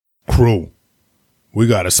Crew, we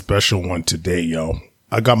got a special one today, yo.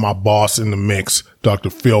 I got my boss in the mix, Dr.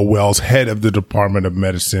 Phil Wells, head of the Department of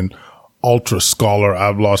Medicine, ultra scholar.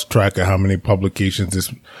 I've lost track of how many publications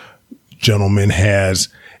this gentleman has.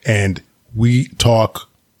 And we talk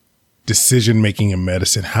decision-making in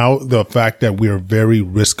medicine, how the fact that we are very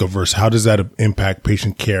risk-averse, how does that impact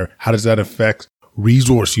patient care? How does that affect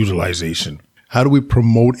resource utilization? How do we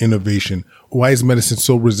promote innovation? Why is medicine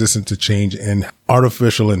so resistant to change? And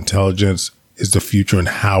artificial intelligence is the future and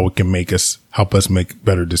how it can help us make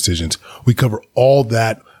better decisions. We cover all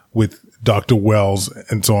that with Dr. Wells.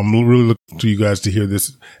 And so I'm really looking to you guys to hear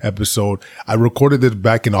this episode. I recorded this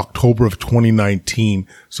back in October of 2019.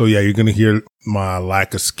 So yeah, you're going to hear my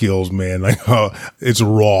lack of skills, man. Like, it's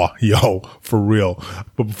raw, yo, for real.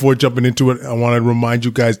 But before jumping into it, I want to remind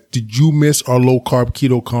you guys, did you miss our low carb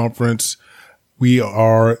keto conference? We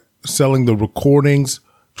are selling the recordings,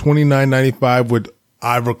 $29.95 with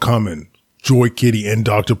Ivor Cummins, Joy Kitty, and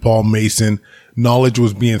Dr. Paul Mason. Knowledge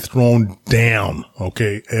was being thrown down.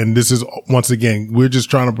 Okay. And this is, once again, we're just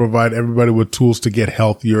trying to provide everybody with tools to get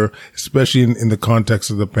healthier, especially in the context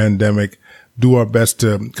of the pandemic. Do our best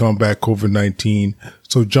to combat COVID-19.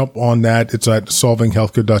 So jump on that. It's at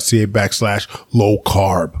solvinghealthcare.ca/low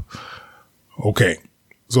carb. Okay.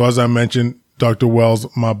 So as I mentioned, Dr. Wells,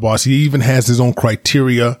 my boss, he even has his own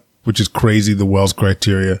criteria, which is crazy, the Wells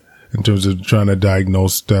criteria, in terms of trying to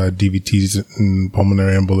diagnose DVTs and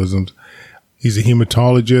pulmonary embolisms. He's a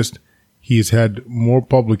hematologist. He has had more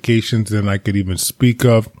publications than I could even speak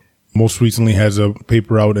of. Most recently has a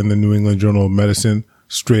paper out in the New England Journal of Medicine.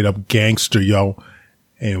 Straight up gangster, yo.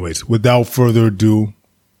 Anyways, without further ado,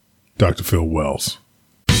 Dr. Phil Wells.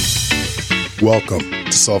 Welcome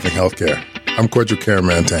to Solving Healthcare. I'm Kwadwo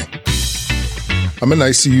Kyeremanteng. I'm an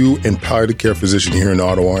ICU and palliative care physician here in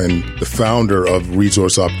Ottawa and the founder of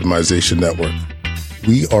Resource Optimization Network.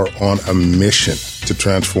 We are on a mission to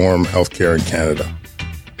transform healthcare in Canada.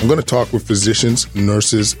 I'm going to talk with physicians,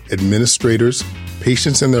 nurses, administrators,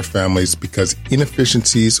 patients and their families because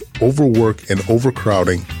inefficiencies, overwork, and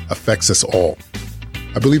overcrowding affects us all.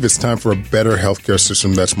 I believe it's time for a better healthcare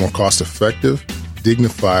system that's more cost-effective,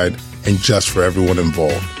 dignified, and just for everyone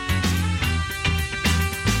involved.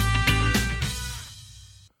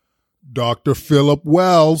 Dr. Philip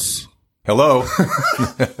Wells. Hello.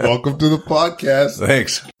 Welcome to the podcast.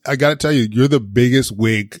 Thanks. I got to tell you, you're the biggest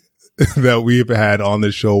wig that we've had on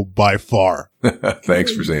the show by far.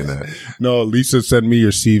 Thanks for saying that. No, Lisa sent me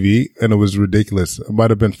your CV and it was ridiculous. It might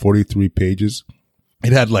have been 43 pages.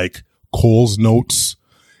 It had like Cole's notes.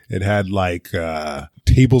 It had like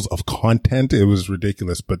tables of content. It was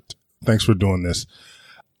ridiculous, but thanks for doing this.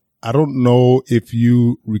 I don't know if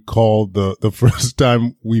you recall the first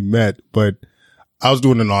time we met, but I was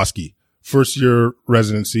doing an OSCE, first year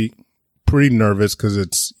residency, pretty nervous because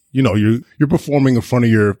it's, you know, you're performing in front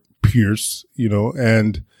of your peers, you know,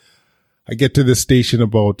 and I get to this station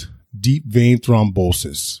about deep vein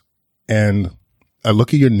thrombosis and I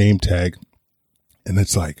look at your name tag and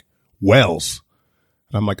it's like Wells.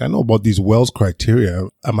 And I'm like, I know about these Wells criteria.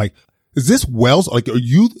 I'm like, is this Wells? Like, are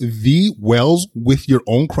you the Wells with your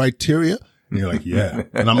own criteria? And you're like, yeah.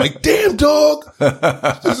 And I'm like, damn, dog,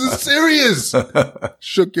 this is serious.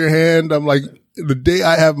 Shook your hand. I'm like, the day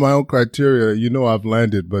I have my own criteria, you know, I've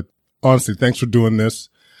landed. But honestly, thanks for doing this.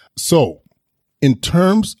 So in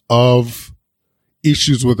terms of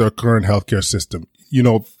issues with our current healthcare system, you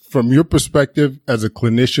know, from your perspective as a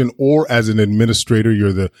clinician or as an administrator,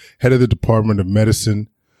 you're the head of the Department of Medicine.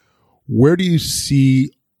 Where do you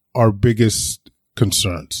see our biggest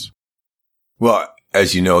concerns? Well,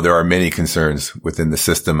 as you know, there are many concerns within the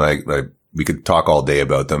system. We could talk all day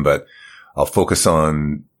about them, but I'll focus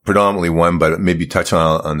on predominantly one, but maybe touch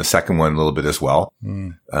on the second one a little bit as well.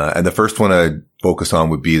 And the first one I'd focus on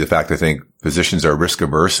would be the fact I think physicians are risk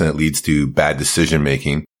averse and it leads to bad decision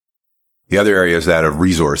making. The other area is that of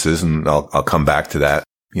resources, and I'll come back to that.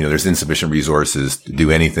 You know, there's insufficient resources to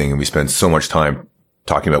do anything, and we spend so much time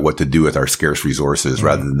talking about what to do with our scarce resources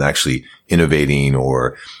rather than actually innovating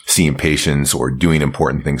or seeing patients or doing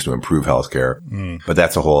important things to improve healthcare. But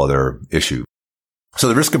that's a whole other issue. So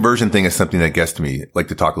the risk aversion thing is something that gets to me. I'd like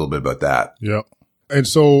to talk a little bit about that. Yeah. And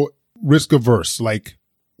so risk averse, like,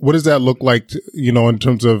 what does that look like, you know, in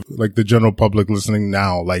terms of like the general public listening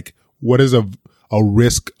now? Like, what is a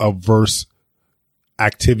risk averse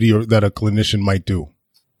activity or that a clinician might do?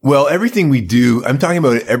 Well, everything we do, I'm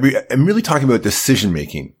really talking about decision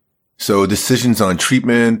making. So decisions on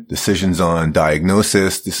treatment, decisions on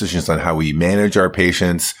diagnosis, decisions on how we manage our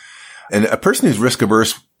patients. And a person who's risk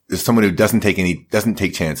averse is someone who doesn't take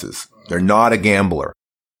chances. They're not a gambler.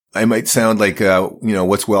 I might sound like,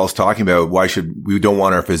 what's Wells talking about? We don't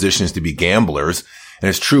want our physicians to be gamblers. And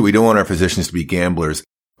it's true. We don't want our physicians to be gamblers,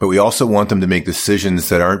 but we also want them to make decisions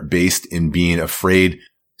that aren't based in being afraid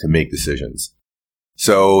to make decisions.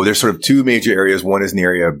 So there's sort of two major areas. One is in the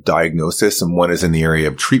area of diagnosis and one is in the area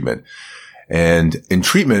of treatment. And in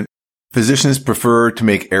treatment, physicians prefer to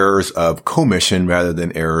make errors of commission rather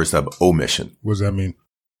than errors of omission. What does that mean?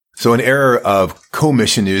 So an error of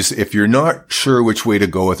commission is if you're not sure which way to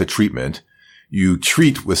go with a treatment, you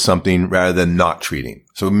treat with something rather than not treating.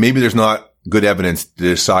 So maybe there's not good evidence to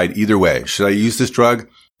decide either way. Should I use this drug?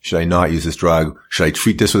 Should I not use this drug? Should I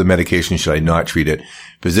treat this with a medication? Should I not treat it?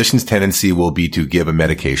 Physician's tendency will be to give a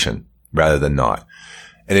medication rather than not.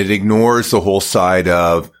 And it ignores the whole side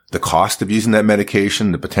of the cost of using that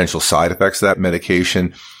medication, the potential side effects of that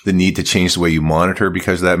medication, the need to change the way you monitor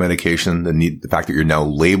because of that medication, the fact that you're now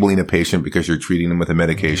labeling a patient because you're treating them with a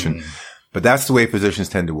medication. But that's the way physicians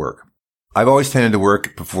tend to work. I've always tended to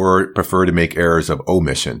prefer to make errors of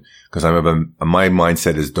omission because my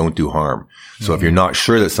mindset is don't do harm. So if you're not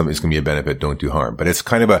sure that something's going to be a benefit, don't do harm. But it's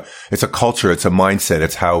kind of it's a culture, it's a mindset,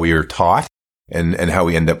 it's how we are taught and how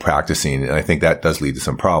we end up practicing. And I think that does lead to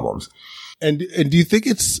some problems. And do you think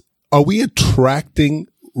are we attracting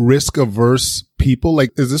risk averse people?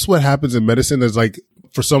 Like, is this what happens in medicine? Is like,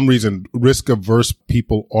 for some reason, risk averse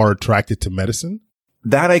people are attracted to medicine?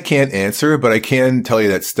 That I can't answer, but I can tell you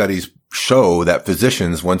that studies show that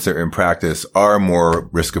physicians, once they're in practice, are more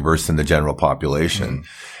risk averse than the general population.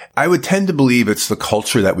 I would tend to believe it's the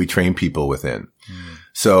culture that we train people within.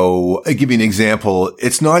 So I'll give you an example.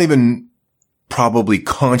 It's not even probably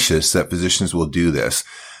conscious that physicians will do this.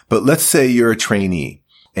 But let's say you're a trainee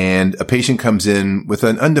and a patient comes in with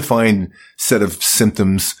an undefined set of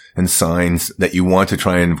symptoms and signs that you want to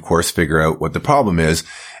try and, of course, figure out what the problem is.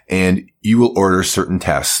 And you will order certain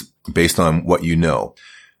tests based on what you know.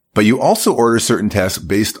 But you also order certain tests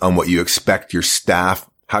based on what you expect your staff,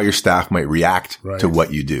 how your staff might react to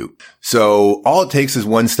what you do. So all it takes is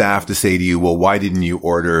one staff to say to you, well, why didn't you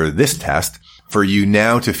order this test, for you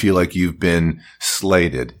now to feel like you've been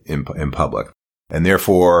slighted in public. And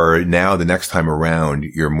therefore, now the next time around,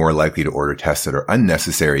 you're more likely to order tests that are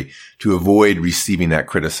unnecessary to avoid receiving that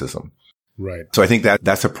criticism. Right. So I think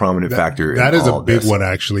that's a prominent factor. That is a big one,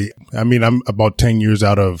 actually. I mean, I'm about 10 years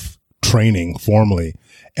out of training formally,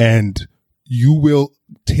 and you will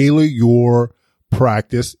tailor your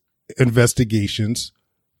practice, investigations,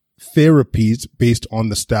 therapies based on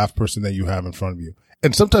the staff person that you have in front of you.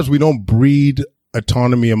 And sometimes we don't breed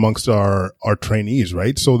autonomy amongst our trainees,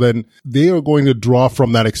 right? So then they are going to draw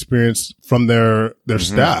from that experience from their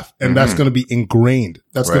staff, and that's going to be ingrained.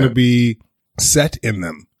 That's going to be set in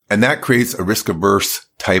them. And that creates a risk averse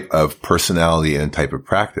type of personality and type of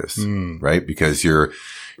practice, right? Because you're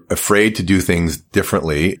afraid to do things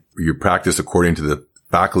differently. You practice according to the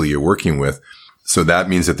faculty you're working with. So that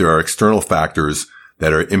means that there are external factors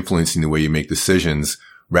that are influencing the way you make decisions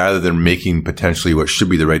rather than making potentially what should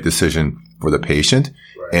be the right decision for the patient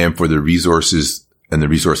and for the resources and the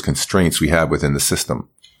resource constraints we have within the system.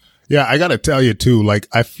 Yeah, I got to tell you too, like,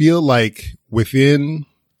 I feel like within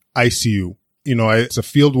ICU, it's a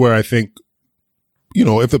field where I think,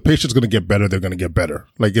 if the patient's going to get better, they're going to get better.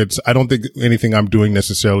 Like, I don't think anything I'm doing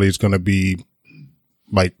necessarily is going to be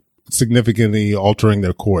like significantly altering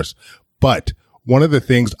their course. But one of the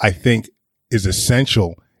things I think is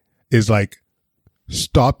essential is like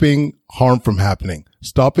stopping harm from happening,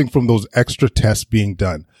 stopping from those extra tests being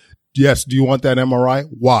done. Yes. Do you want that MRI?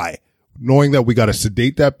 Why? Knowing that we got to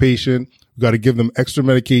sedate that patient, we got to give them extra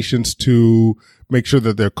medications to make sure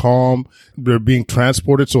that they're calm, they're being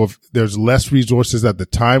transported. So if there's less resources at the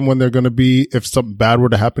time when they're going to be, if something bad were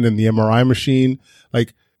to happen in the MRI machine,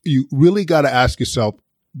 like, you really got to ask yourself,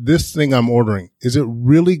 this thing I'm ordering, is it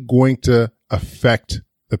really going to affect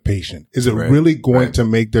the patient? Is it really going to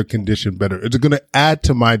make their condition better? Is it going to add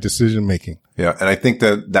to my decision making? Yeah. And I think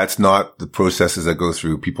that that's not the processes that go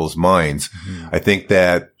through people's minds. I think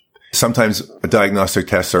that sometimes diagnostic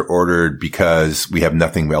tests are ordered because we have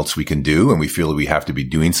nothing else we can do and we feel that we have to be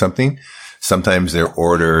doing something. Sometimes they're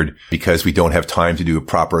ordered because we don't have time to do a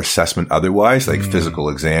proper assessment otherwise, like physical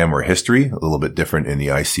exam or history, a little bit different in the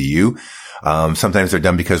ICU. Sometimes they're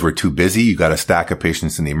done because we're too busy. You got a stack of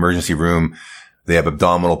patients in the emergency room. They have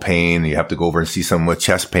abdominal pain. You have to go over and see someone with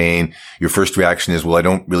chest pain. Your first reaction is, well, I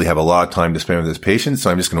don't really have a lot of time to spend with this patient, so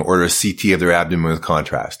I'm just going to order a CT of their abdomen with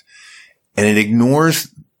contrast. And it ignores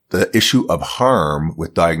the issue of harm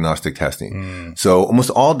with diagnostic testing. So almost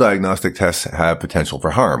all diagnostic tests have potential for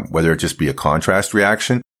harm, whether it just be a contrast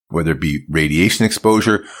reaction, whether it be radiation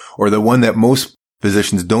exposure, or the one that most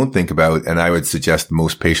physicians don't think about, and I would suggest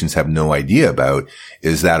most patients have no idea about,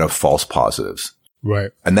 is that of false positives.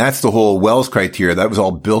 Right. And that's the whole Wells criteria. That was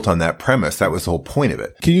all built on that premise. That was the whole point of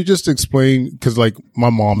it. Can you just explain? Because like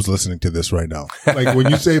my mom's listening to this right now. Like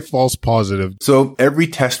when you say false positive. So every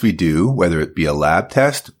test we do, whether it be a lab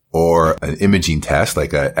test or an imaging test,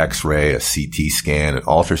 like a X-ray, a CT scan, an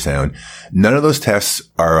ultrasound, none of those tests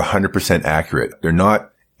are 100% accurate. They're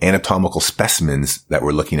not anatomical specimens that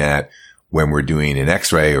we're looking at when we're doing an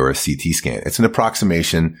X-ray or a CT scan. It's an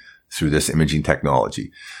approximation through this imaging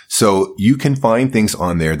technology. So you can find things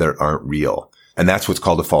on there that aren't real. And that's what's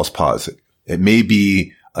called a false positive. It may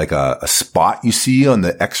be like a spot you see on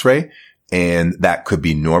the X-ray, and that could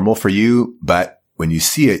be normal for you. But when you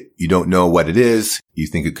see it, you don't know what it is. You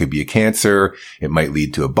think it could be a cancer. It might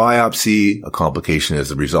lead to a biopsy, a complication as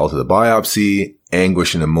a result of the biopsy,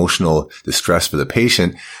 anguish and emotional distress for the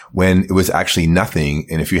patient, when it was actually nothing.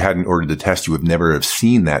 And if you hadn't ordered the test, you would never have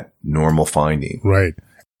seen that normal finding. Right.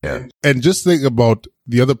 Yeah. And just think about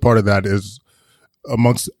the other part of that is,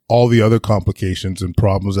 amongst all the other complications and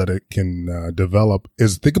problems that it can develop,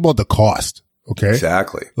 is think about the cost. Okay.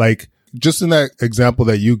 Exactly. Like just in that example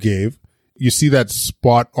that you gave, you see that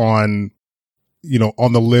spot on,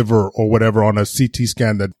 on the liver or whatever on a CT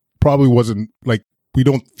scan that probably wasn't like, we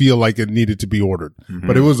don't feel like it needed to be ordered,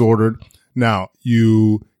 but it was ordered. Now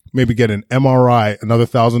you maybe get an MRI, another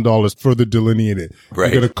 $1,000 further delineated.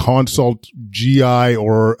 Right. You get a consult GI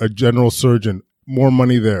or a general surgeon, more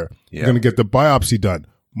money there. Yeah. You're going to get the biopsy done,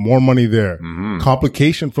 more money there.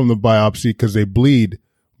 Complication from the biopsy because they bleed,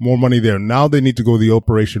 more money there. Now they need to go to the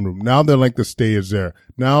operation room. Now their length of stay is there.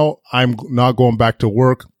 Now I'm not going back to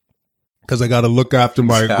work because I got to look after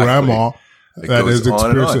my grandma that is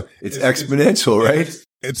experiencing. It's exponential, right?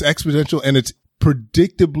 It's exponential and it's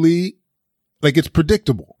predictably, like it's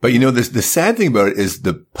predictable. But the sad thing about it is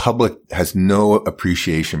the public has no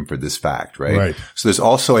appreciation for this fact, right? Right. So there's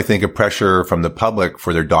also, I think, a pressure from the public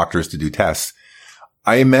for their doctors to do tests.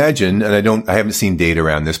 I imagine, and I haven't seen data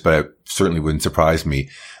around this, but it certainly wouldn't surprise me,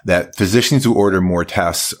 that physicians who order more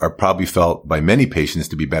tests are probably felt by many patients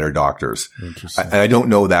to be better doctors. Interesting. And I don't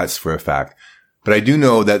know that's for a fact, but I do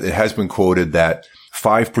know that it has been quoted that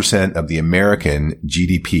 5% of the American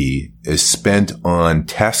GDP is spent on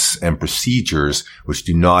tests and procedures which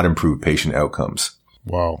do not improve patient outcomes.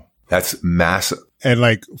 Wow. That's massive. And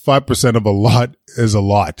like 5% of a lot is a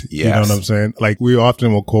lot. Yes. You know what I'm saying? Like we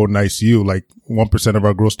often will quote in ICU, like 1% of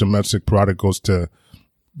our gross domestic product goes to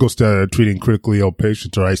treating critically ill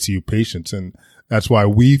patients or ICU patients. And that's why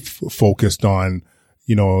we've focused on,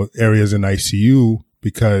 areas in ICU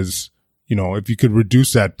because, if you could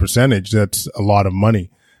reduce that percentage, that's a lot of money.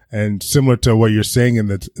 And similar to what you're saying in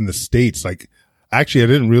the States, like actually I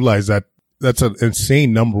didn't realize that that's an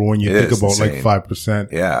insane number when you think about insane. Like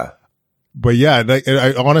 5%. Yeah. But yeah,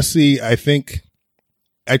 I honestly, I think,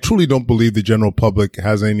 I truly don't believe the general public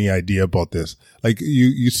has any idea about this. Like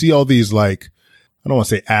you see all these like, I don't want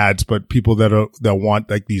to say ads, but people that want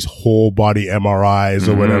like these whole body MRIs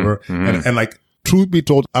or whatever. And like, truth be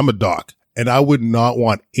told, I'm a doc and I would not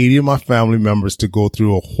want 80 of my family members to go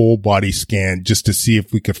through a whole body scan just to see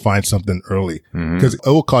if we could find something early because it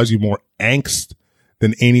will cause you more angst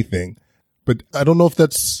than anything. But I don't know if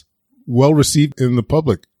that's well received in the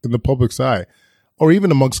public's eye, or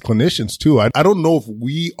even amongst clinicians too. I don't know if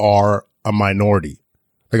we are a minority.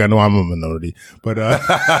 Like I know I'm a minority, but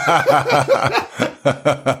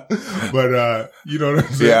you know what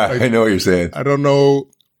I'm saying? Yeah, like, I know what you're saying. I don't know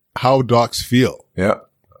how docs feel. Yeah,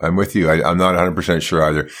 I'm with you. I'm not 100% sure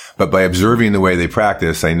either, but by observing the way they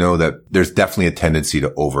practice, I know that there's definitely a tendency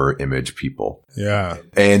to over-image people. Yeah.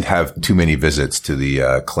 And have too many visits to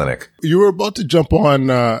the clinic. You were about to jump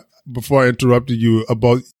on, before I interrupted you,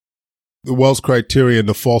 about the Wells criteria and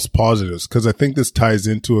the false positives, because I think this ties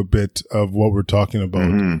into a bit of what we're talking about.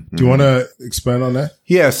 Do you want to expand on that?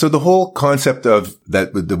 Yeah. So the whole concept of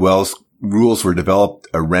that the Wells rules were developed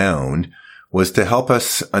around was to help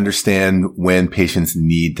us understand when patients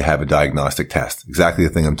need to have a diagnostic test. Exactly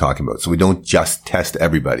the thing I'm talking about. So we don't just test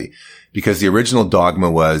everybody, because the original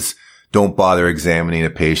dogma was don't bother examining a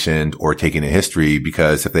patient or taking a history,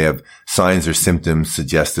 because if they have signs or symptoms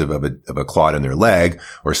suggestive of a clot in their leg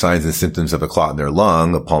or signs and symptoms of a clot in their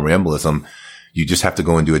lung, a pulmonary embolism, you just have to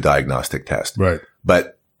go and do a diagnostic test. Right.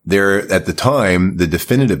 But at the time, the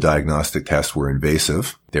definitive diagnostic tests were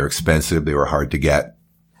invasive. They were expensive. They were hard to get.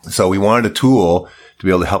 So we wanted a tool to be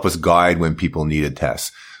able to help us guide when people needed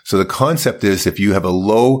tests. So the concept is if you have a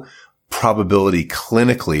low probability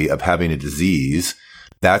clinically of having a disease,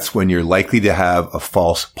 that's when you're likely to have a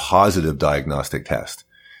false positive diagnostic test.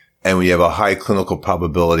 And when you have a high clinical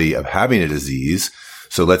probability of having a disease,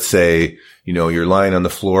 So let's say, you're lying on the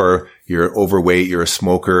floor, you're overweight, you're a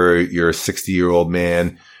smoker, you're a 60-year-old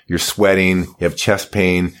man, you're sweating, you have chest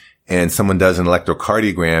pain, and someone does an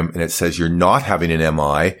electrocardiogram and it says you're not having an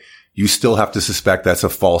MI, you still have to suspect that's a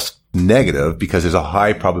false negative because there's a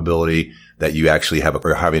high probability that you actually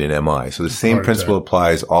are having an MI. So the same principle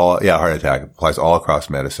applies heart attack applies all across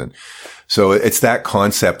medicine. So it's that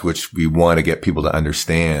concept which we want to get people to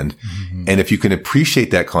understand. Mm-hmm. And if you can appreciate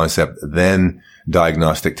that concept, then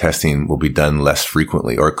diagnostic testing will be done less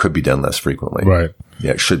frequently, or it could be done less frequently. Right.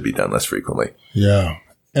 Yeah, it should be done less frequently. Yeah.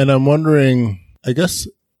 And I'm wondering, I guess,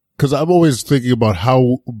 because I'm always thinking about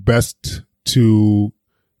how best to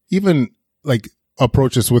even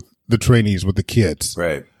approach this with the trainees, with the kids.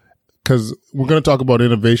 Right. Because we're going to talk about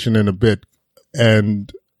innovation in a bit.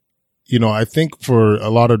 And, I think for a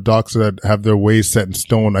lot of docs that have their ways set in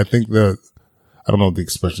stone, I think I don't know the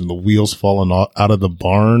expression, the wheels falling out of the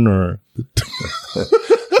barn or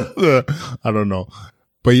I don't know.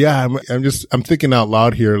 But yeah, I'm thinking out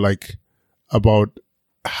loud here, about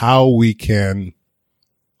how we can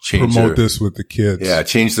promote this with the kids. Yeah.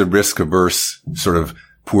 Change the risk averse sort of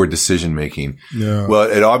poor decision making. Yeah.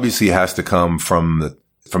 Well, it obviously has to come from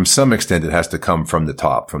some extent, it has to come from the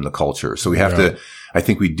top, from the culture. So I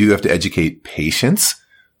think we do have to educate patients.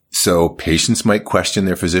 So patients might question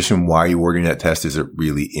their physician, why are you ordering that test? Is it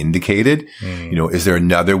really indicated? Is there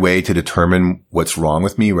another way to determine what's wrong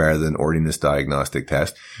with me rather than ordering this diagnostic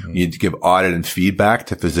test? You need to give audit and feedback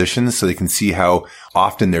to physicians so they can see how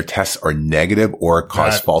often their tests are negative or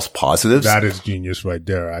cause false positives. That is genius right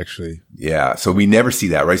there, actually. Yeah. So we never see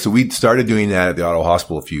that, right? So we started doing that at the Ottawa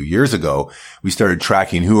Hospital a few years ago. We started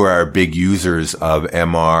tracking who are our big users of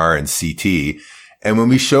MR and CT. And when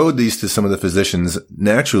we showed these to some of the physicians,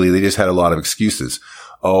 naturally, they just had a lot of excuses.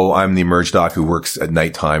 Oh, I'm the emerge doc who works at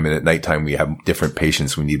nighttime, and at nighttime we have different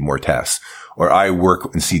patients. We need more tests. Or I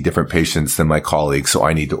work and see different patients than my colleagues, so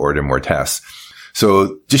I need to order more tests.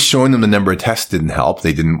 So just showing them the number of tests didn't help.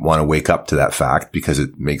 They didn't want to wake up to that fact because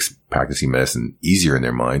it makes practicing medicine easier in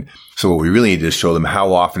their mind. So what we really need to show them,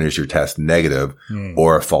 how often is your test negative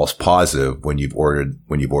or a false positive when you've ordered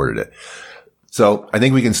it. So I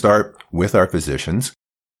think we can start with our physicians.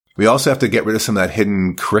 We also have to get rid of some of that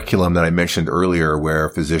hidden curriculum that I mentioned earlier where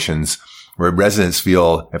residents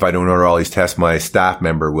feel if I don't order all these tests, my staff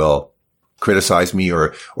member will criticize me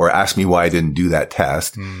or ask me why I didn't do that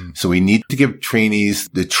test. So we need to give trainees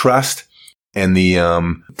the trust and the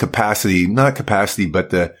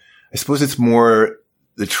I suppose it's more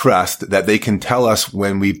the trust that they can tell us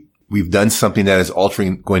when we've done something that is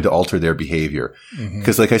going to alter their behavior.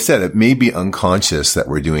 Because like I said, it may be unconscious that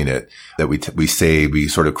we're doing it, that we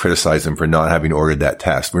sort of criticize them for not having ordered that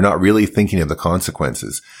test. We're not really thinking of the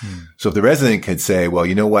consequences. So if the resident could say, well,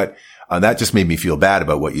 you know what? That just made me feel bad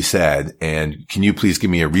about what you said. And can you please give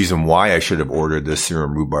me a reason why I should have ordered the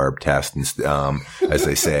serum rhubarb test, as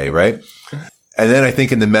they say, right? And then I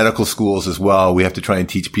think in the medical schools as well, we have to try and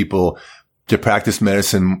teach people to practice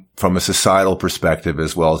medicine from a societal perspective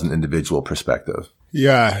as well as an individual perspective.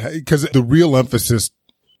 Yeah, because the real emphasis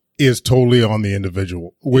is totally on the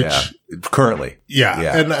individual, which currently.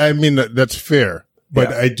 Yeah. And I mean, that's fair,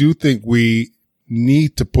 but I do think we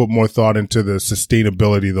need to put more thought into the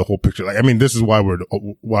sustainability of the whole picture. This is why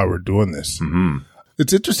we're doing this.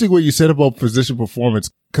 It's interesting what you said about physician performance,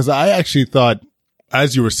 because I actually thought,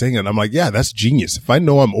 as you were saying it, I'm like, yeah, that's genius. If I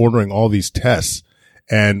know I'm ordering all these tests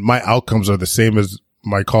and my outcomes are the same as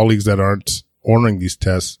my colleagues that aren't ordering these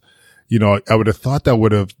tests, I would have thought that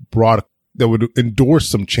would endorse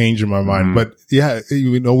some change in my mind. But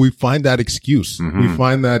we find that excuse. We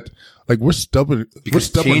find that we're stubborn. We're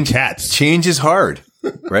stubborn cats. Change is hard,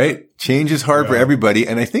 right? Change is hard for everybody.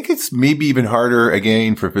 And I think it's maybe even harder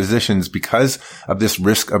again for physicians because of this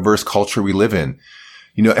risk averse culture we live in.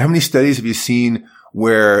 How many studies have you seen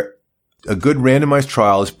where a good randomized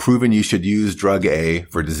trial has proven you should use drug A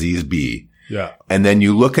for disease B? Yeah. And then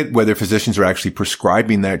you look at whether physicians are actually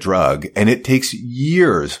prescribing that drug, and it takes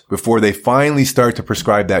years before they finally start to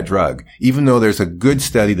prescribe that drug, even though there's a good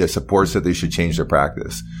study that supports that they should change their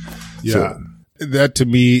practice. Yeah. That to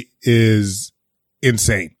me is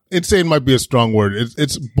insane. Insane might be a strong word.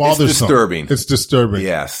 It's bothersome. It's disturbing. It's disturbing.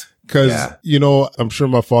 Yes. Because, I'm sure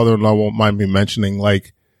my father-in-law won't mind me mentioning,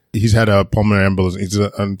 he's had a pulmonary embolism. He's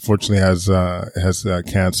unfortunately has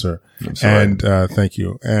cancer. I'm sorry. And thank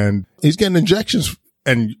you. And he's getting injections.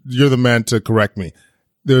 And you're the man to correct me.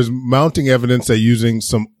 There's mounting evidence that using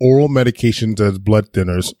some oral medications as blood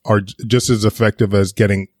thinners are just as effective as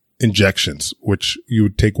getting injections, which you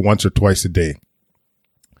would take once or twice a day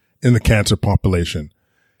in the cancer population.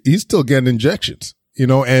 He's still getting injections,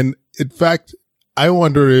 and in fact, I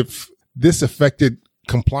wonder if this affected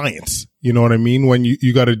compliance. You know what I mean? When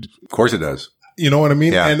you got to, Of course it does. you know what I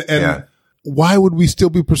mean? Yeah, And yeah. why would we still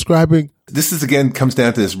be prescribing? This is again comes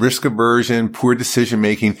down to this risk aversion, poor decision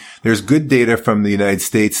making. There's good data from the United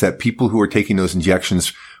States that people who are taking those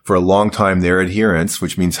injections for a long time, their adherence,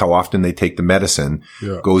 which means how often they take the medicine,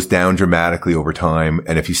 goes down dramatically over time.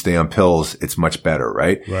 And if you stay on pills, it's much better,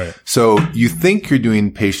 right? Right. So you think you're doing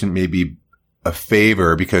the patient maybe a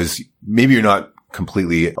favor because maybe you're not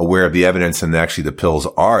completely aware of the evidence and actually the pills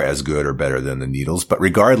are as good or better than the needles. But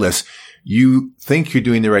regardless, you think you're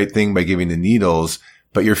doing the right thing by giving the needles,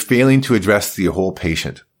 but you're failing to address the whole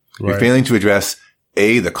patient. You're failing to address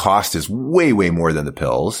A, the cost is way, way more than the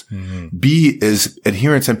pills. Mm-hmm. B is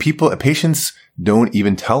adherence. And patients don't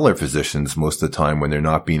even tell their physicians most of the time when they're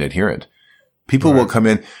not being adherent. People will come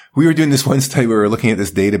in. We were doing this one study where we were looking at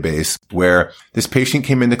this database where this patient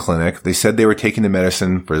came into clinic. They said they were taking the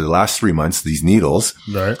medicine for the last 3 months, these needles.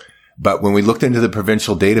 Right. But when we looked into the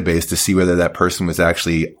provincial database to see whether that person was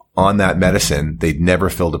actually on that medicine, they'd never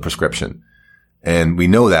filled a prescription. And we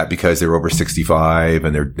know that because they were over 65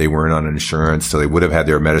 and they weren't on insurance. So they would have had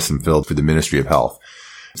their medicine filled through the Ministry of Health.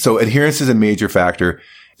 So adherence is a major factor.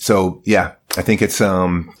 So yeah, I think it's,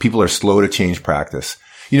 people are slow to change practice.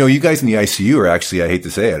 You know, you guys in the ICU are actually, I hate to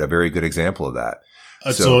say it, a very good example of that.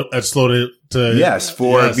 Slow to yes,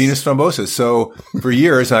 for venous thrombosis. So for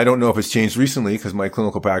years, I don't know if it's changed recently because my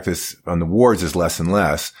clinical practice on the wards is less and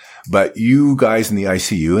less, but you guys in the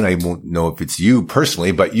ICU, and I won't know if it's you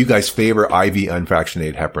personally, but you guys favor IV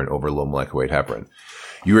unfractionated heparin over low molecular weight heparin.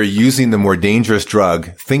 You are using the more dangerous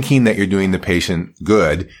drug thinking that you're doing the patient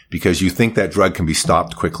good because you think that drug can be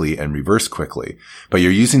stopped quickly and reversed quickly. But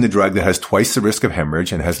you're using the drug that has twice the risk of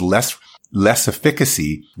hemorrhage and has less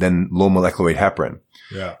efficacy than low molecular weight heparin.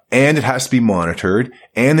 Yeah. And it has to be monitored.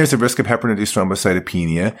 And there's a risk of heparin-induced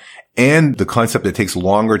thrombocytopenia. And the concept that it takes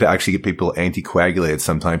longer to actually get people anticoagulated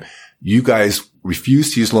sometime. You guys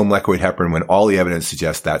refuse to use low molecular weight heparin when all the evidence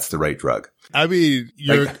suggests that's the right drug. I mean,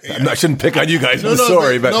 I shouldn't pick on you guys. I'm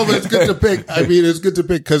sorry, but it's good to pick. I mean, it's good to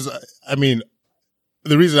pick because, I mean,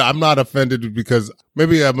 the reason I'm not offended is because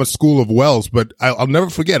maybe I'm a school of Wells, but I'll never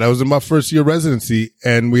forget. I was in my first year residency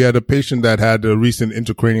and we had a patient that had a recent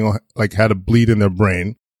intracranial, like had a bleed in their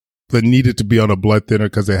brain that needed to be on a blood thinner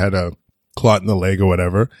because they had a clot in the leg or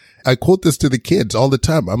whatever. I quote this to the kids all the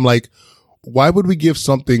time. I'm like, why would we give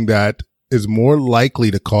something that is more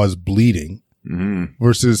likely to cause bleeding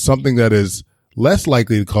versus something that is less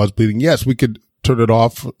likely to cause bleeding? Yes, we could turn it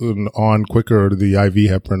off and on quicker to the IV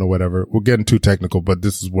heparin or whatever. We're getting too technical, but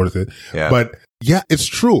this is worth it. Yeah. But yeah, it's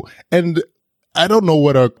true. And I don't know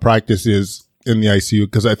what our practice is in the ICU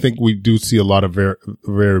because I think we do see a lot of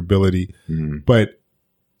variability. But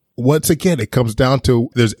once again, it comes down to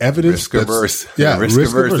there's evidence. Risk averse. Yeah. Risk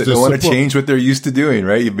averse. They don't want to change what they're used to doing,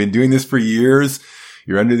 right? You've been doing this for years.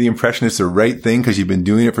 You're under the impression it's the right thing because you've been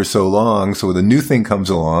doing it for so long. So when the new thing comes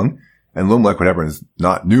along and low molecular heparin is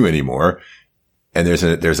not new anymore, and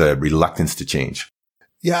there's a reluctance to change.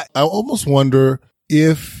 Yeah. I almost wonder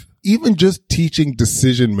if even just teaching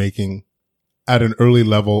decision making at an early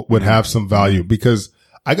level would have some value because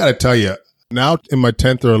I got to tell you now in my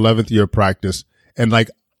 10th or 11th year of practice and like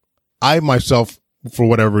I myself, for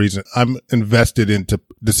whatever reason, I'm invested into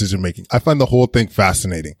decision making. I find the whole thing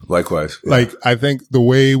fascinating. Likewise. Yeah. Like I think the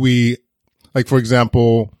way like for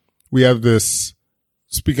example, we have this,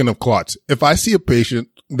 speaking of clots, if I see a patient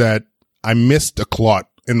that I missed a clot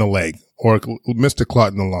in the leg or missed a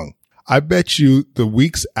clot in the lung, I bet you the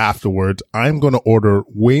weeks afterwards, I'm going to order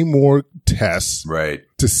way more tests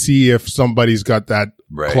to see if somebody's got that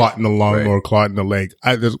clot in the lung or clot in the leg.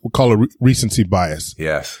 We call it recency bias.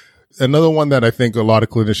 Yes. Another one that I think a lot of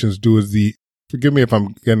clinicians do is forgive me if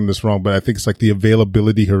I'm getting this wrong, but I think it's like the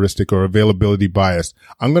availability heuristic or availability bias.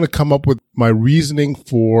 I'm going to come up with my reasoning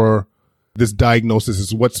for this diagnosis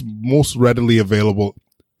is what's most readily available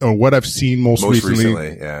or what I've seen most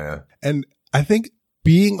recently. Yeah. And I think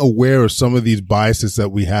being aware of some of these biases that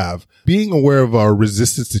we have, being aware of our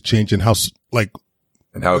resistance to change and how it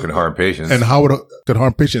can harm patients and how it could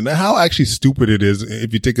harm patients and how actually stupid it is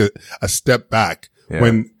if you take a step back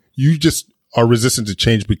when you just are resistant to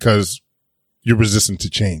change because you're resistant to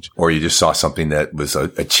change. Or you just saw something that was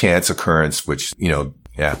a chance occurrence, which,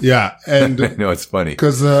 yeah. Yeah. And I know it's funny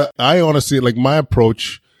because I honestly, like my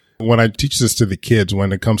approach when I teach this to the kids,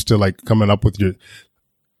 when it comes to like coming up with your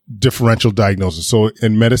differential diagnosis. So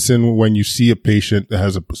in medicine, when you see a patient that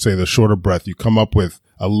has say the shorter breath, you come up with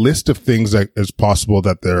a list of things that is possible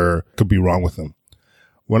that there could be wrong with them.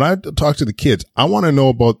 When I talk to the kids, I want to know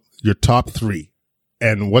about your top 3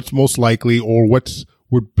 and what's most likely or what's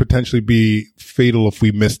would potentially be fatal if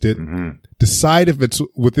we missed it. Decide if it's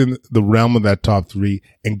within the realm of that top 3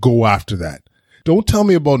 and go after that. Don't tell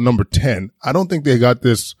me about number 10. I don't think they got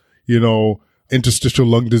this, interstitial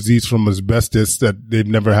lung disease from asbestos that they've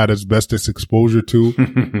never had asbestos exposure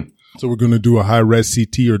to. So we're going to do a high res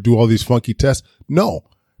CT or do all these funky tests. No,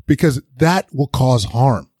 because that will cause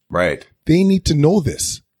harm. Right. They need to know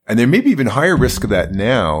this. And there may be even higher risk of that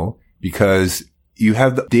now because you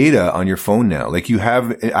have the data on your phone now. Like you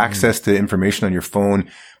have access to information on your phone.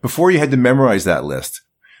 Before you had to memorize that list.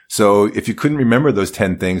 So if you couldn't remember those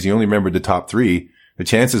 10 things, you only remembered the top 3, the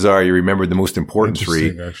chances are you remembered the most important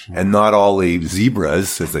 3 actually. And not all the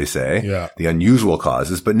zebras, as they say, the unusual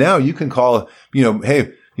causes. But now you can call,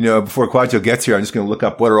 hey, before Kwadwo gets here, I'm just going to look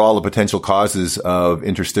up what are all the potential causes of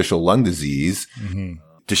interstitial lung disease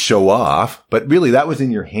to show off. But really that was in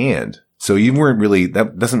your hand. So you weren't really,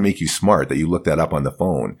 that doesn't make you smart that you looked that up on the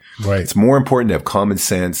phone. Right. It's more important to have common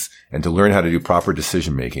sense and to learn how to do proper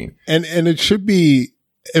decision making. And it should be,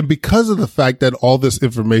 and because of the fact that all this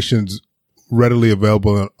information's readily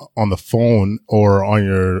available on the phone or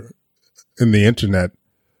in the internet,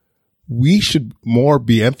 we should more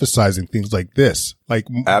be emphasizing things like this. Like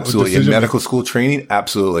absolutely. In medical school training,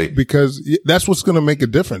 absolutely. Because that's what's going to make a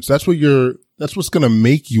difference. That's what's going to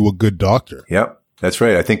make you a good doctor. Yep. That's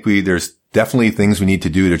right. I think there's definitely things we need to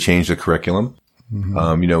do to change the curriculum.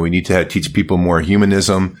 We need to teach people more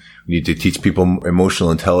humanism. We need to teach people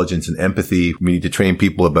emotional intelligence and empathy. We need to train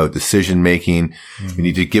people about decision making. We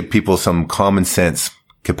need to give people some common sense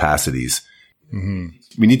capacities.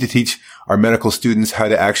 We need to teach our medical students how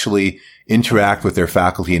to actually interact with their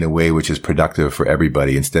faculty in a way which is productive for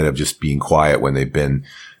everybody instead of just being quiet when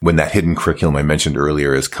that hidden curriculum I mentioned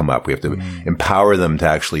earlier has come up. We have to empower them to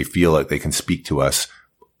actually feel like they can speak to us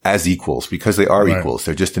as equals because they are equals.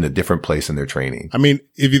 They're just in a different place in their training. I mean,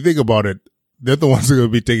 if you think about it, they're the ones who are going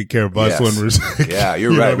to be taking care of us when we're sick. Yeah,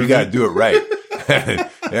 you're right. We got to do it right.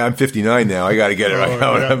 Yeah, I'm 59 now. I got to get it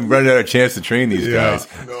right. I'm running out of chance to train these guys.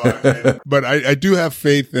 But I do have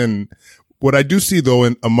faith in what I do see though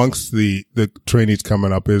amongst the trainees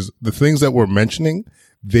coming up is the things that we're mentioning,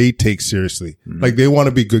 they take seriously. Like they want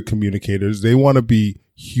to be good communicators. They want to be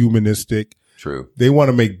humanistic. True. They want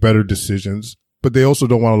to make better decisions, but they also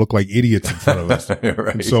don't want to look like idiots in front of us. Right.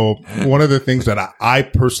 And so one of the things that I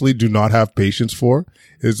personally do not have patience for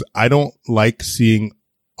is I don't like seeing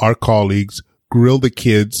our colleagues grill the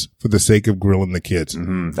kids for the sake of grilling the kids.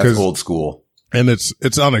 That's old school. And it's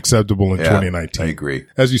unacceptable in 2019. I agree.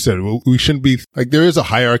 As you said, we shouldn't be like, there is a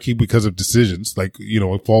hierarchy because of decisions. Like,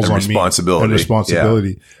 it falls on me and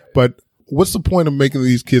responsibility. Yeah. But what's the point of making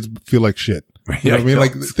these kids feel like shit? You know what I mean?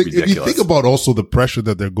 Like, if you think about also the pressure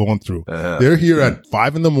that they're going through, they're here at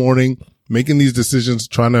 5 a.m, making these decisions,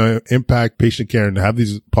 trying to impact patient care and have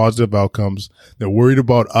these positive outcomes. They're worried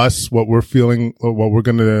about us, what we're feeling, how we're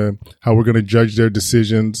going to judge their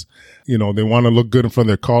decisions. They want to look good in front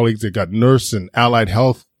of their colleagues. They got nurse and allied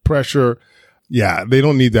health pressure. Yeah. They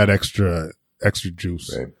don't need that extra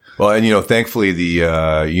juice. Right. Well, and thankfully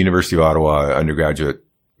the, University of Ottawa undergraduate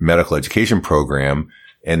medical education program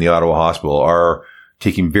and the Ottawa Hospital are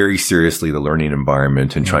taking very seriously the learning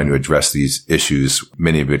environment and trying to address these issues,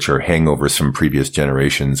 many of which are hangovers from previous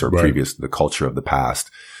generations or the culture of the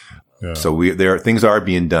past. Yeah. So things are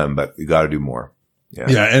being done, but we got to do more.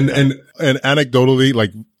 Yeah. And anecdotally,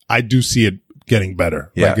 like I do see it getting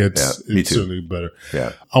better. Yeah. Like it's certainly better.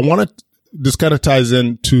 Yeah. This kind of ties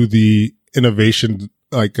into the innovation,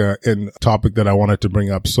 in topic that I wanted to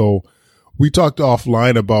bring up. So we talked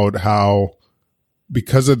offline about how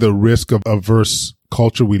because of the risk of averse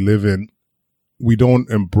culture we live in, we don't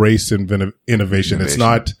embrace innovation. It's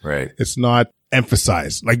not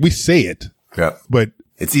emphasized. Like we say it, but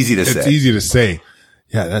it's easy to say.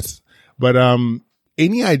 Yeah, but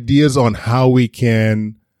any ideas on how we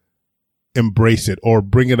can embrace it or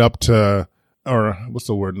bring it up to, or what's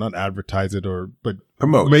the word? Not advertise it but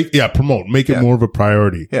promote. Make it more of a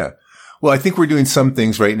priority. Yeah. Well, I think we're doing some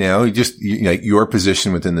things right now. Your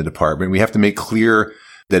position within the department, we have to make clear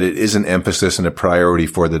that it is an emphasis and a priority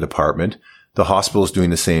for the department. The hospital is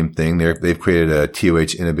doing the same thing. They've created a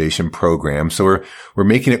TOH innovation program. So we're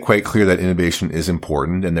making it quite clear that innovation is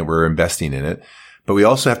important and that we're investing in it. But we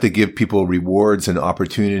also have to give people rewards and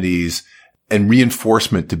opportunities and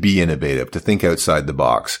reinforcement to be innovative, to think outside the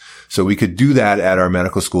box. So we could do that at our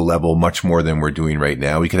medical school level much more than we're doing right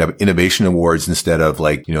now. We could have innovation awards instead of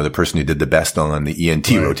the person who did the best on the ENT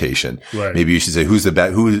rotation. Right. Maybe you should say who's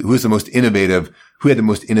the most innovative, who had the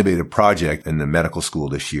most innovative project in the medical school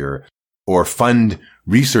this year, or fund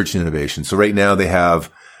research and innovation. So right now they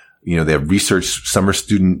have You know, they have summer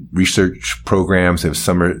student research programs. They have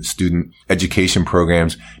summer student education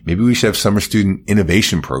programs. Maybe we should have summer student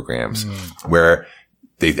innovation programs where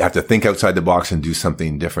they have to think outside the box and do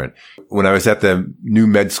something different. When I was at the new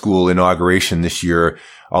med school inauguration this year,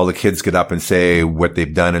 all the kids get up and say what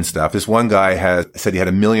they've done and stuff. This one guy said he had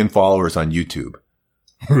 1 million followers on YouTube.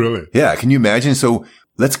 Really? Yeah. Can you imagine? So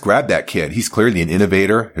let's grab that kid. He's clearly an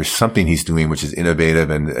innovator. There's something he's doing which is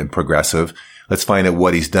innovative and progressive. Let's find out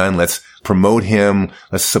what he's done. Let's promote him.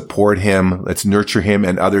 Let's support him. Let's nurture him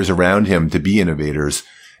and others around him to be innovators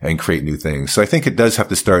and create new things. So I think it does have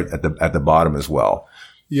to start at the bottom as well.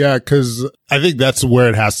 Yeah, because I think that's where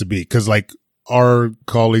it has to be. Because like our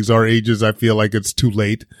colleagues, our ages, I feel like it's too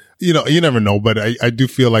late. You know, you never know, but I do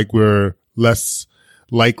feel like we're less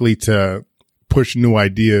likely to push new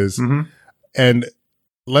ideas. Mm-hmm. And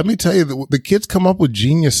let me tell you, the kids come up with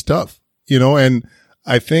genius stuff, you know, and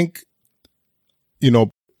I think, you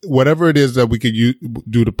know, whatever it is that we could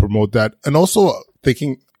do to promote that. And also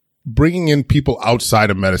bringing in people outside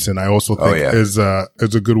of medicine, I also think is a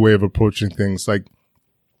good way of approaching things. Like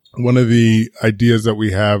one of the ideas that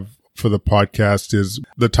we have for the podcast is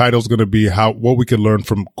the title's going to be what we could learn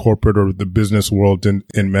from corporate or the business world in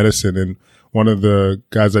medicine. And one of the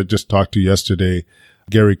guys I just talked to yesterday,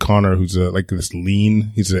 Gary Connor, who's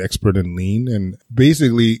he's an expert in lean, and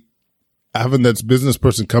basically having that business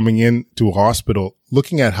person coming in to a hospital,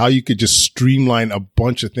 looking at how you could just streamline a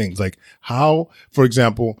bunch of things. Like how, for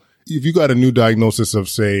example, if you got a new diagnosis of,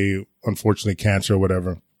 say, unfortunately cancer or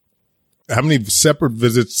whatever, how many separate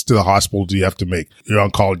visits to the hospital do you have to make? Your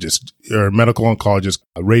oncologist, your medical oncologist,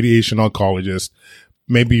 a radiation oncologist,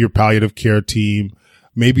 maybe your palliative care team,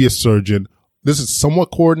 maybe a surgeon. This is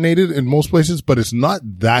somewhat coordinated in most places, but it's not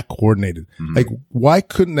that coordinated. Mm-hmm. Like, why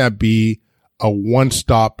couldn't that be a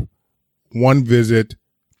one-stop, one visit,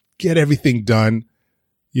 get everything done,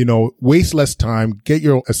 you know, waste less time, get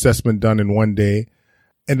your assessment done in one day.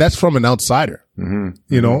 And that's from an outsider,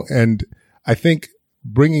 you know, and I think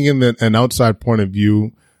bringing in an outside point of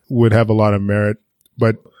view would have a lot of merit.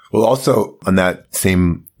 But well, also on that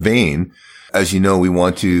same vein, as you know, we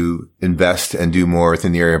want to invest and do more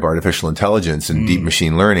within the area of artificial intelligence and deep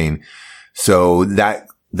machine learning. So that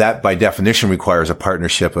by definition requires a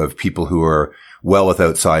partnership of people who are well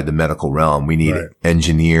outside the medical realm. We need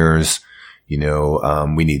engineers, you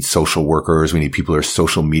know, we need social workers. We need people who are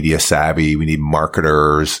social media savvy. We need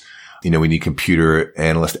marketers. You know, we need computer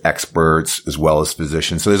analyst experts as well as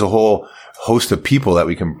physicians. So there's a whole host of people that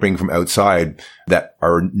we can bring from outside that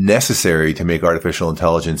are necessary to make artificial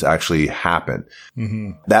intelligence actually happen.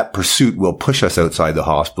 Mm-hmm. That pursuit will push us outside the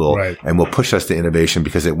hospital and will push us to innovation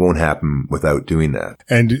because it won't happen without doing that.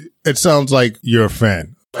 And it sounds like you're a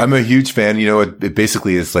fan. I'm a huge fan. You know, it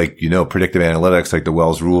basically is like, you know, predictive analytics, like the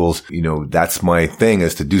Wells rules. You know, that's my thing,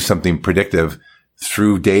 is to do something predictive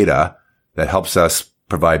through data that helps us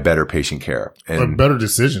provide better patient care and better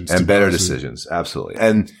decisions. And better decisions. Absolutely.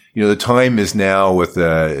 And, you know, the time is now it's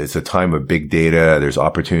a time of big data. There's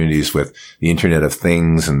opportunities with the Internet of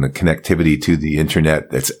Things and the connectivity to the internet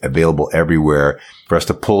that's available everywhere for us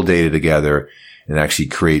to pull data together and actually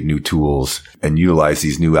create new tools and utilize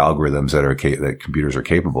these new algorithms that computers are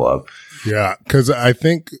capable of. Yeah. Cause I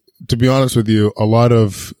think, to be honest with you, a lot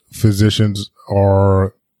of physicians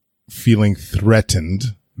are feeling threatened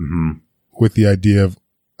with the idea of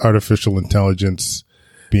artificial intelligence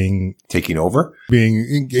being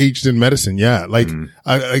engaged in medicine. Yeah. Like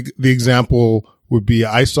the example would be,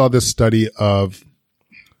 I saw this study of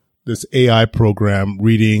this AI program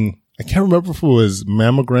reading, I can't remember if it was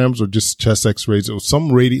mammograms or just chest x-rays. It was some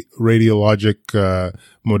radiologic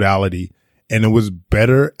modality, and it was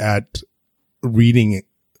better at reading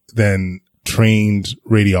than trained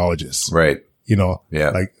radiologists. Right. You know,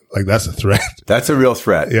 like that's a threat. That's a real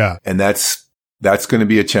threat. Yeah. And that's going to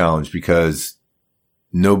be a challenge because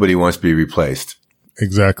nobody wants to be replaced.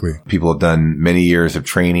 Exactly. People have done many years of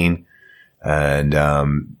training and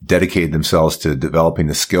dedicated themselves to developing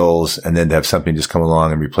the skills, and then to have something just come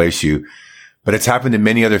along and replace you. But it's happened in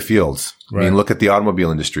many other fields. Right. I mean, look at the automobile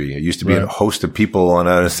industry. It used to be a host of people on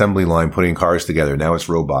an assembly line putting cars together. Now it's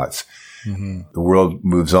robots. Mm-hmm. The world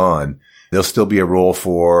moves on. There'll still be a role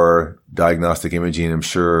for diagnostic imaging. I'm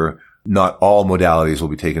sure not all modalities will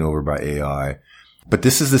be taken over by AI. But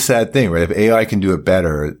this is the sad thing, right? If AI can do it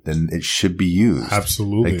better, then it should be used.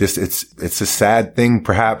 Absolutely. Like this, it's a sad thing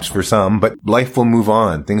perhaps for some, but life will move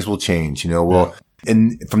on. Things will change, you know.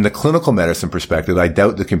 And from the clinical medicine perspective, I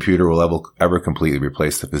doubt the computer will ever completely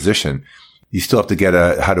replace the physician. You still have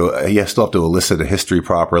to you still have to elicit a history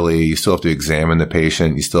properly. You still have to examine the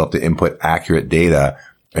patient. You still have to input accurate data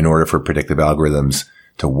in order for predictive algorithms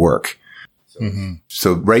to work.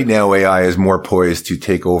 So right now, AI is more poised to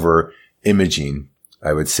take over imaging,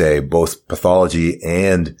 I would say, both pathology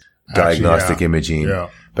and diagnostic imaging. Yeah.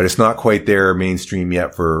 But it's not quite there mainstream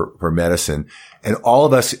yet for medicine. And all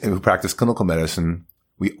of us who practice clinical medicine,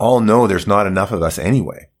 we all know there's not enough of us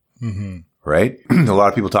anyway. Right? A lot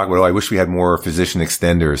of people talk about, I wish we had more physician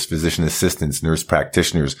extenders, physician assistants, nurse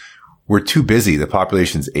practitioners. We're too busy. The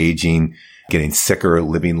population's aging, getting sicker,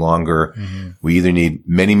 living longer. We either need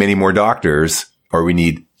many, many more doctors, or we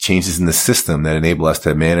need changes in the system that enable us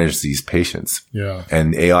to manage these patients. Yeah.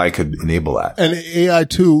 And AI could enable that. And AI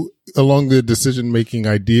too, along the decision-making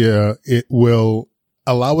idea, it will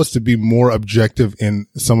allow us to be more objective in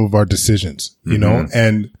some of our decisions, you know,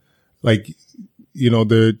 and like, you know,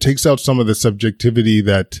 takes out some of the subjectivity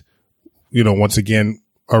that, you know, once again,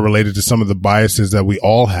 are related to some of the biases that we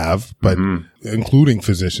all have, but including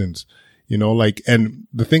physicians, you know, like, and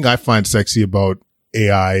the thing I find sexy about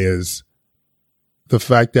AI is the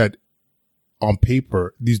fact that on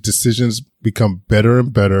paper, these decisions become better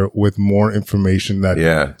and better with more information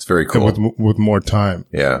it's very cool. With more time.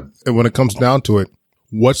 Yeah. And when it comes down to it,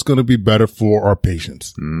 what's going to be better for our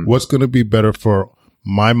patients? What's going to be better for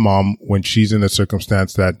my mom when she's in a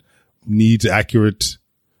circumstance that needs accurate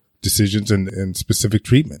decisions and specific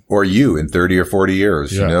treatment? Or you in 30 or 40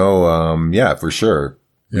 years, you know? For sure.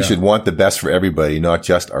 We should want the best for everybody, not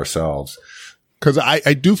just ourselves. Cause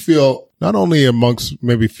I do feel not only amongst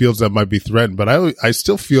maybe fields that might be threatened, but I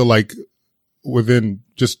still feel like within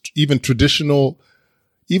just even traditional,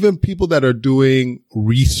 even people that are doing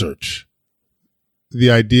research,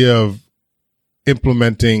 the idea of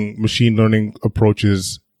implementing machine learning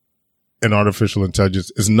approaches and artificial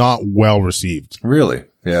intelligence is not well received. Really?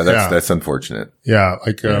 Yeah, that's unfortunate. Yeah,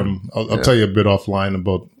 like I'll tell you a bit offline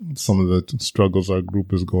about some of the struggles our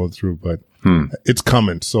group is going through, but it's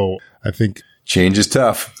coming. So I think change is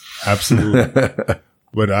tough. Absolutely.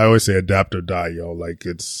 But I always say adapt or die, yo. Like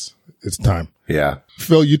it's time. Yeah.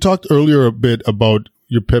 Phil, you talked earlier a bit about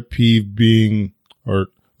your pet peeve being, or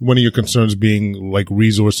one of your concerns being like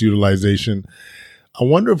resource utilization. I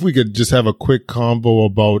wonder if we could just have a quick convo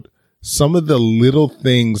about some of the little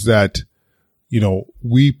things that, you know,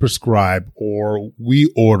 we prescribe or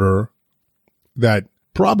we order that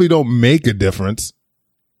probably don't make a difference.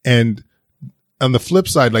 And on the flip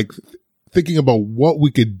side, like thinking about what we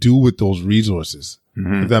could do with those resources,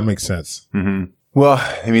 if that makes sense. Well,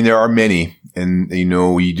 I mean, there are many, and you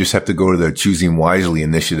know, you just have to go to the Choosing Wisely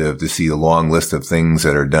initiative to see the long list of things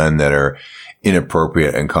that are done that are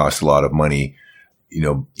inappropriate and cost a lot of money. You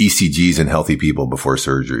know, ECGs in healthy people before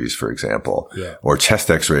surgeries, for example, or chest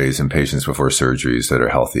x-rays in patients before surgeries that are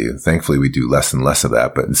healthy. Thankfully, we do less and less of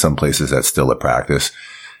that, but in some places that's still a practice.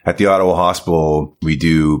 At the Ottawa Hospital, we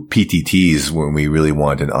do PTTs when we really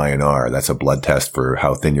want an INR. That's a blood test for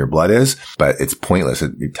how thin your blood is, but it's pointless.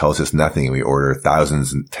 It tells us nothing. We order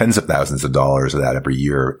thousands and tens of thousands of dollars of that every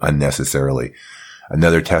year unnecessarily.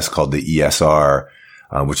 Another test called the ESR,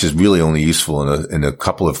 which is really only useful in a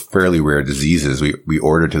couple of fairly rare diseases. We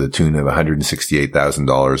order to the tune of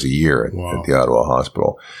 $168,000 a year at the Ottawa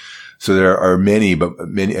Hospital. So there are many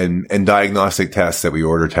and diagnostic tests that we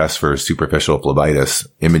order, tests for superficial phlebitis,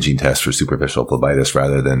 imaging tests for superficial phlebitis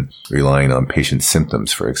rather than relying on patient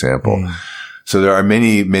symptoms, for example. So there are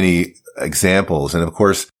many, many examples. And of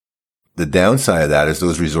course, the downside of that is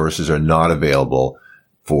those resources are not available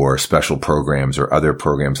for special programs or other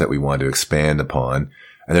programs that we want to expand upon.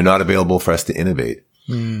 And they're not available for us to innovate.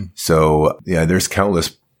 So yeah, there's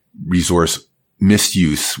countless resource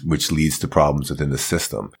misuse, which leads to problems within the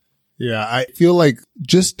system. Yeah, I feel like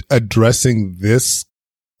just addressing this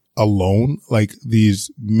alone, like these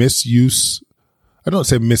misuse, I don't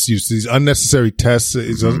say misuse, these unnecessary tests,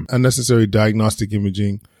 unnecessary diagnostic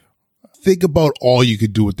imaging. Think about all you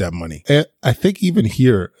could do with that money. And I think even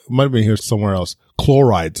here, it might have been here somewhere else,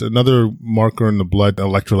 chlorides, another marker in the blood,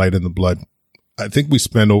 electrolyte in the blood. I think we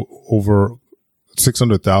spend over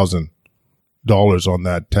 $600,000 on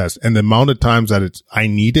that test. And the amount of times that I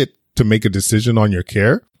need it to make a decision on your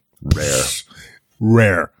care,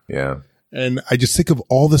 rare. Yeah. And I just think of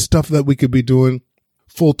all the stuff that we could be doing,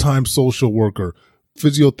 full-time social worker,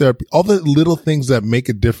 physiotherapy, all the little things that make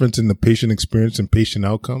a difference in the patient experience and patient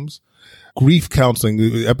outcomes. Grief counseling,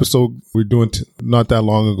 the episode we're doing not that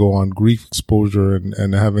long ago on grief exposure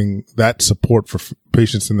and having that support for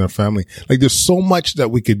patients and their family. Like there's so much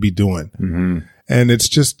that we could be doing. And it's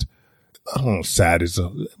just, I don't know, sad.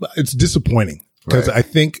 It's disappointing because I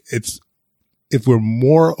think if we're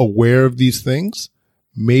more aware of these things,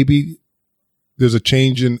 maybe there's a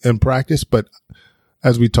change in practice. But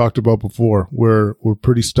as we talked about before, we're a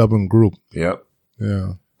pretty stubborn group. Yep.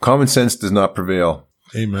 Yeah. Common sense does not prevail.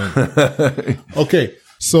 Amen. Okay.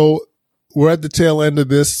 So we're at the tail end of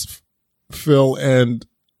this, Phil, and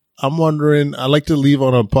I'm wondering, I like to leave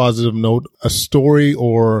on a positive note, a story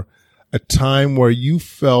or a time where you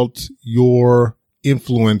felt your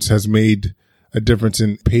influence has made a difference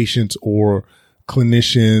in patients or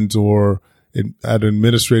clinicians or at an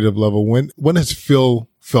administrative level. When has Phil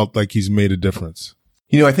felt like he's made a difference?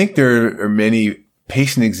 I think there are many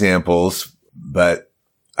patient examples, but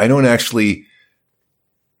I don't actually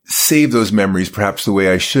save those memories perhaps the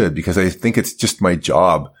way I should, because I think it's just my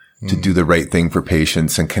job to do the right thing for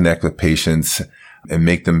patients and connect with patients and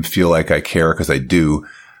make them feel like I care, because I do.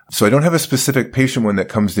 So I don't have a specific patient one that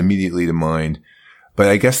comes immediately to mind, but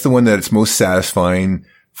I guess the one that it's most satisfying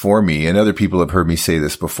for me, and other people have heard me say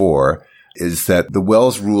this before, is that the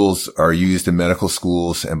Wells rules are used in medical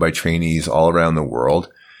schools and by trainees all around the world,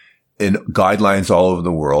 in guidelines all over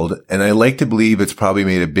the world. And I like to believe it's probably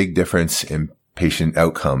made a big difference in patient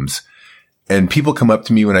outcomes. And people come up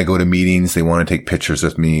to me when I go to meetings. They want to take pictures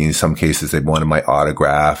with me. In some cases, they wanted my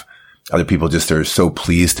autograph. Other people just are so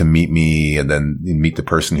pleased to meet me and then meet the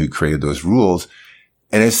person who created those rules.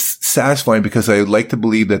 And it's satisfying because I would like to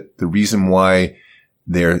believe that the reason why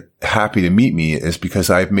they're happy to meet me is because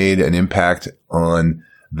I've made an impact on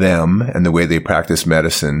them and the way they practice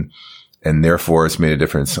medicine. And therefore, it's made a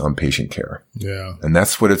difference on patient care. Yeah. And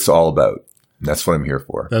that's what it's all about. That's what I'm here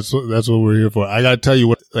for. That's what we're here for. I got to tell you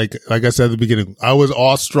what, like I said at the beginning, I was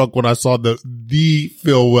awestruck when I saw the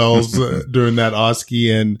Phil Wells during that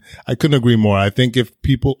OSCE, and I couldn't agree more. I think if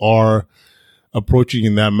people are approaching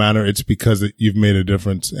in that manner, it's because you've made a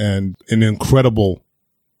difference and an incredible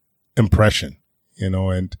impression, and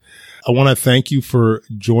I want to thank you for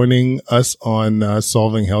joining us on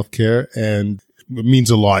Solving Healthcare, and it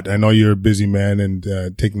means a lot. I know you're a busy man, and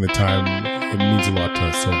taking the time, it means a lot to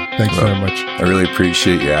us. So thanks very much. I really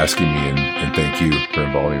appreciate you asking me, and thank you for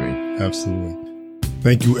involving me. Absolutely.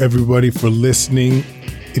 Thank you, everybody, for listening.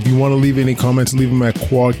 If you want to leave any comments, leave them at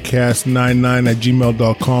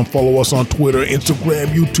quadcast99@gmail.com. Follow us on Twitter, Instagram,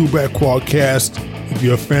 YouTube at Quadcast. If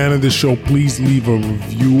you're a fan of the show, please leave a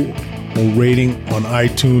review or rating on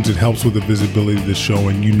iTunes. It helps with the visibility of the show,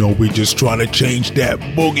 and we're just trying to change that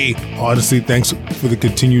boogie. Honestly, thanks for the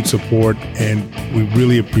continued support, and we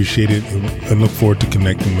really appreciate it and look forward to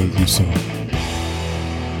connecting with you soon.